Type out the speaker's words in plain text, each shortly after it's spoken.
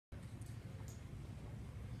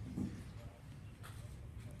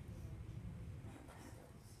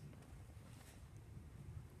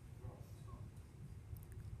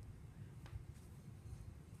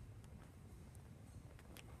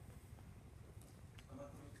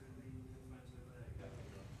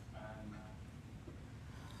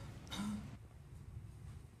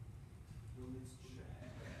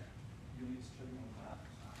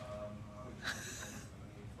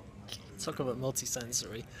Talk about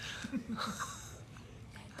multisensory.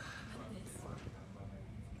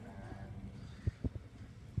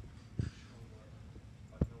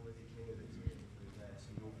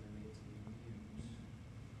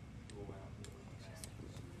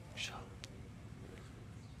 Sure.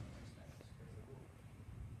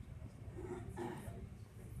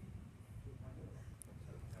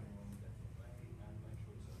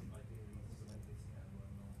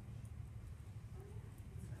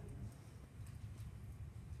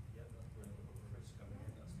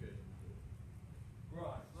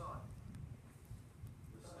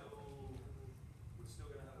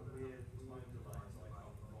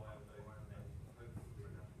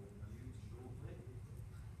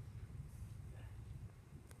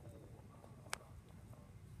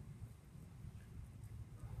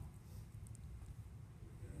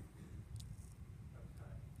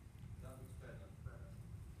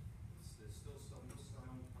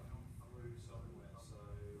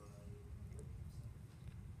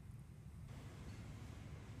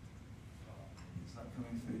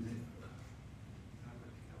 Coming through the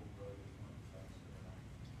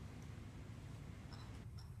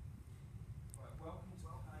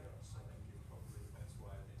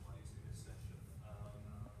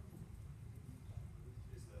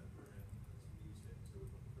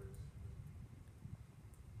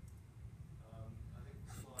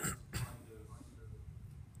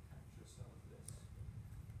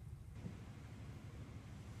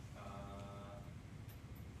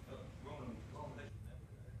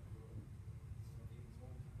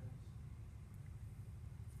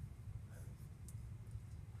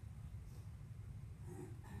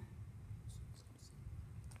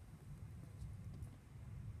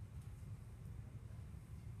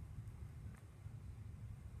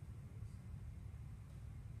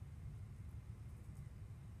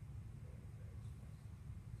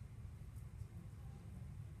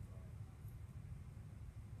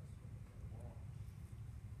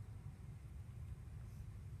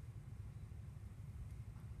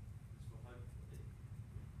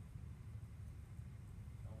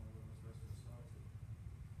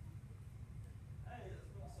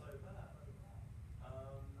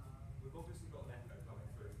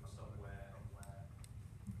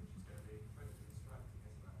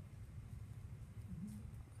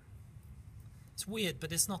It's weird,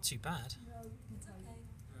 but it's not too bad. It's okay. I'm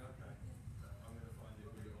going to find it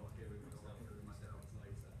really odd hearing myself 30 seconds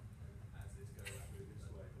later as this goes through this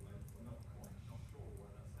way. I'm not quite sure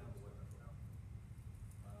why that sounds like that.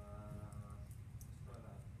 Let's try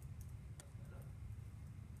that.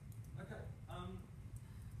 Okay.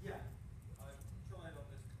 Yeah. I've tried on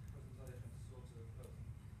this presentation to sort of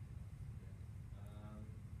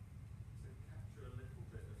to capture a little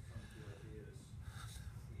bit of some of the ideas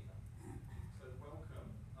here. So welcome.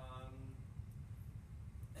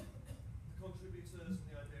 The contributors and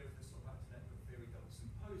the idea of this sort of active network theory double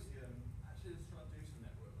symposium, actually let's try and do some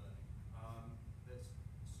network learning. Let's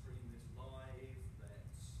stream this live,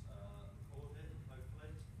 let's record it,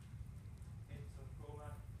 hopefully. Hit the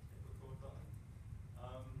format, hit the record button.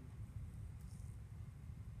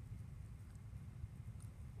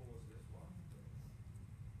 Pause this one.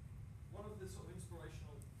 One of the sort of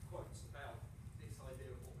inspirational quotes about this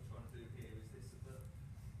idea of what we're trying to do here is this, the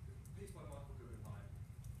piece by Michael Guggenheim,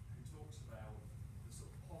 who talks about the sort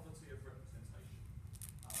of poverty of representation.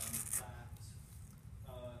 That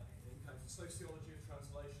in terms of sociology of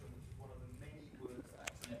translation, which is one of the many words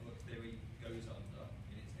that network theory goes under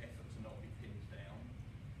in its effort to not be pinned down.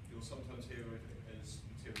 You'll sometimes hear of it as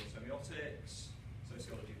material semiotics,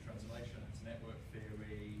 sociology of translation, it's network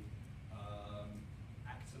theory,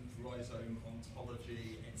 actant rhizome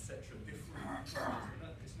ontology, etc. Different kinds.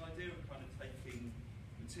 It's an idea of kind of taking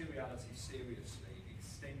materiality seriously,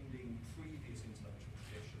 extending previous intellectual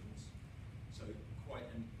traditions. So quite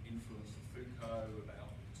an influence of Foucault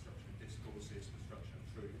about the construction of discourses, construction of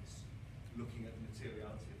truths, looking at the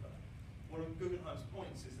materiality of that. One of Guggenheim's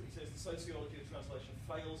points is that he says the sociology of translation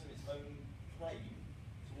fails in its own claim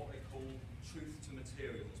to what they call truth to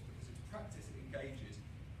materials, because its practice it engages,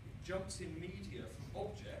 it jumps in media from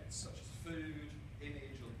objects such as food,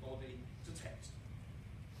 image, or body to text.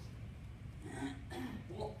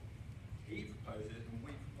 What he proposes, and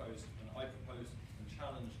we proposed, and I proposed, and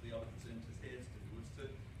challenged the other presenters here to do, was to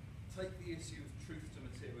take the issue of truth to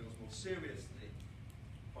materials more seriously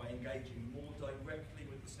by engaging more directly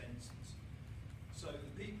with the senses. So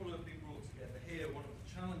the people who have been brought together here, one of the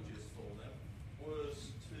challenges for them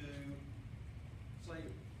was to say,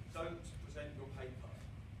 don't present your paper.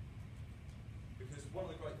 Because one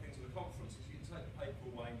of the great things of the conference is you can take the paper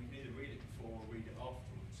away and you can either read it before or read it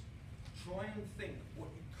afterwards. Try and think what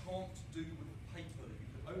you can't do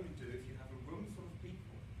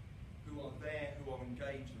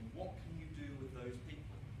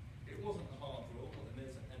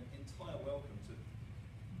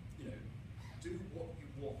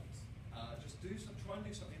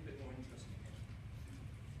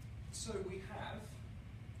So we have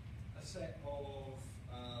a set of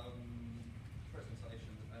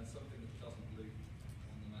presentations and something that doesn't loop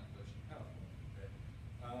on the Mac version of PowerPoint.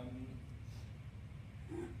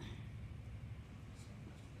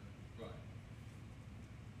 Right.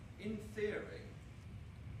 In theory,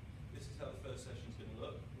 this is how the first session's going to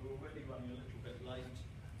look. We're already running a little bit late,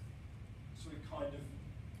 so we have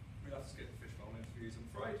to skip the fishbowl interviews, I'm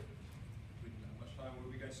afraid. We didn't have much time. We'll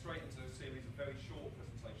be going straight into a series of very short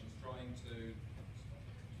presentations trying to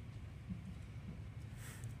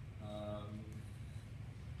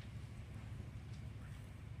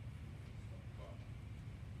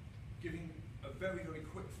giving a very, very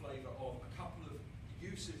quick flavour of a couple of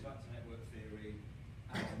uses of actor network theory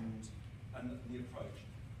and the approach.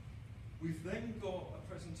 We've then got a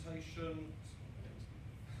presentation.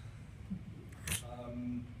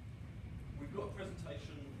 We've got a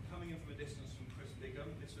presentation coming in from a distance from Chris Bigham.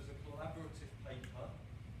 This was a collaborative paper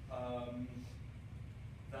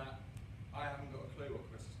that I haven't got a clue what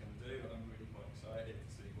Chris is going to do, but I'm really quite excited to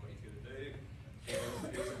see what he's going to do.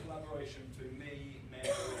 It's a collaboration between me,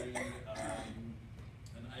 Mary,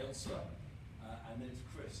 and Ailsa, and then it's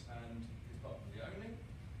Chris and his partner Leonie.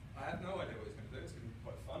 I have no idea what he's going to do. It's going to be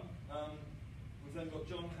quite fun. We've then got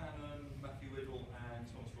John Hannon, Matthew Riddle, and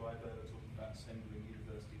Thomas Wright talking about assembling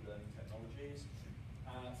university learning technologies,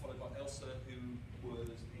 followed by Elsa, who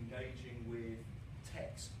was engaging with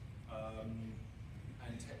text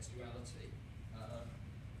and textuality.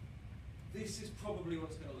 This is probably what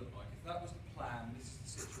it's going to look like. If that was the plan, this is the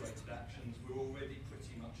situated actions, we're already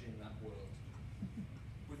pretty much in that world.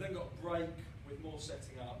 We've then got a break with more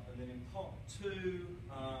setting up, and then in part two,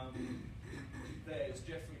 there's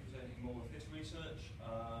Jeffrey presenting more of his research,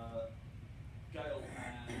 Gail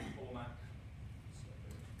and Cormac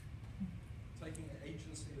taking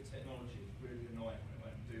agency of technology is really annoying when it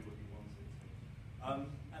won't do what he wants it to.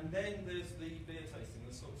 And then there's the beer tasting,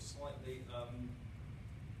 the sort of slightly, I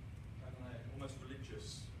don't know, almost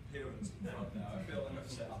religious appearance at the front now. I feel like I've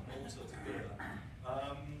set up an altar to do that.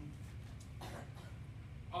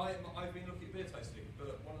 I've been looking at beer tasting,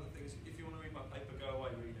 but one of the things, if you want to read my paper, go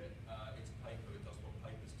away, read it. It's a paper, it does what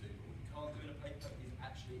papers do. But what you can't do in a paper is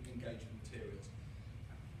actually engage with materials.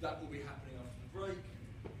 That will be happening after the break.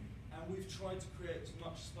 And we've tried to create as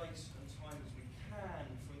much space and time as we can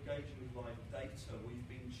for engaging with live data. We've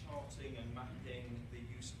been charting and mapping the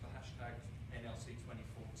use of the hashtag NLC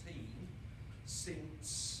 2014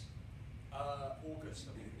 since August,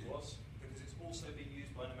 I think it was, because it's also been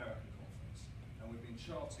used by an American conference. And we've been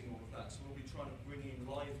charting all of that. So we'll be trying to bring in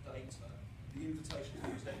live data. The invitation to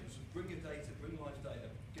use data was to bring your data, bring live data,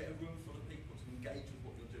 get a room full of people to engage with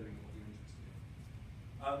what you're doing and what you're interested in.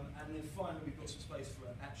 And then finally, we've got some space for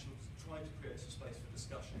trying to create some space for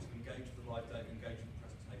discussion to engage with the live data, engage with the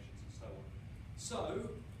presentations, and so on. So,